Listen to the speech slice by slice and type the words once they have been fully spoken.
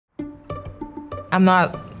I'm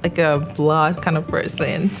not like a blood kind of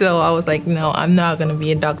person. So I was like, no, I'm not gonna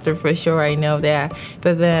be a doctor for sure, I know that.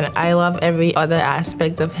 But then I love every other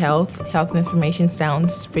aspect of health. Health information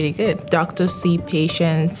sounds pretty good. Doctors see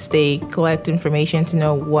patients, they collect information to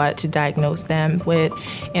know what to diagnose them with,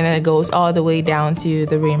 and then it goes all the way down to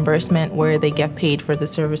the reimbursement where they get paid for the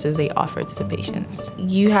services they offer to the patients.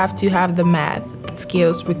 You have to have the math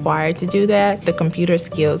skills required to do that, the computer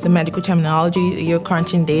skills, the medical terminology, you're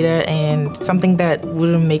crunching data, and something that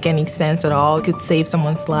wouldn't make any sense at all could save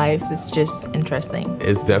someone's life. It's just interesting.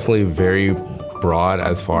 It's definitely very broad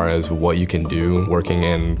as far as what you can do. Working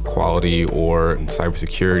in quality or in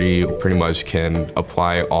cybersecurity pretty much can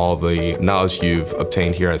apply all the knowledge you've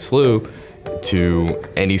obtained here at SLU to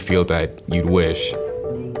any field that you'd wish.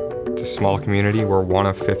 It's a small community. We're one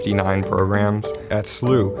of 59 programs at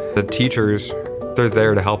SLU. The teachers, they're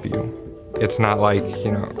there to help you. It's not like,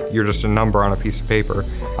 you're just a number on a piece of paper.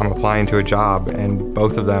 I'm applying to a job, and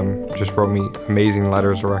both of them just wrote me amazing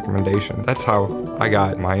letters of recommendation. That's how I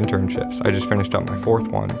got my internships. I just finished up my 4th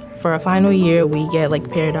one. For our final year, we get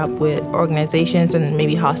paired up with organizations and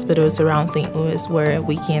maybe hospitals around St. Louis where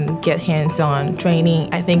we can get hands-on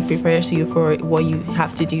training. I think prepares you for what you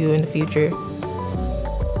have to do in the future.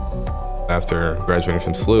 After graduating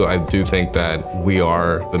from SLU, I do think that we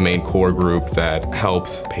are the main core group that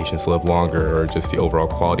helps patients live longer or just the overall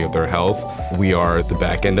quality of their health. We are the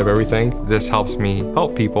back end of everything. This helps me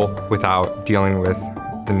help people without dealing with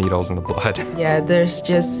the needles and the blood. Yeah, there's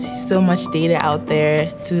just so much data out there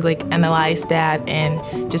to analyze that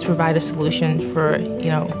and just provide a solution for,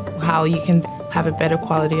 how you can have a better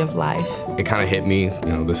quality of life. It kind of hit me,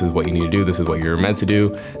 this is what you need to do, this is what you're meant to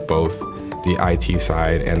do, both the IT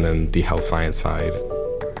side and then the health science side.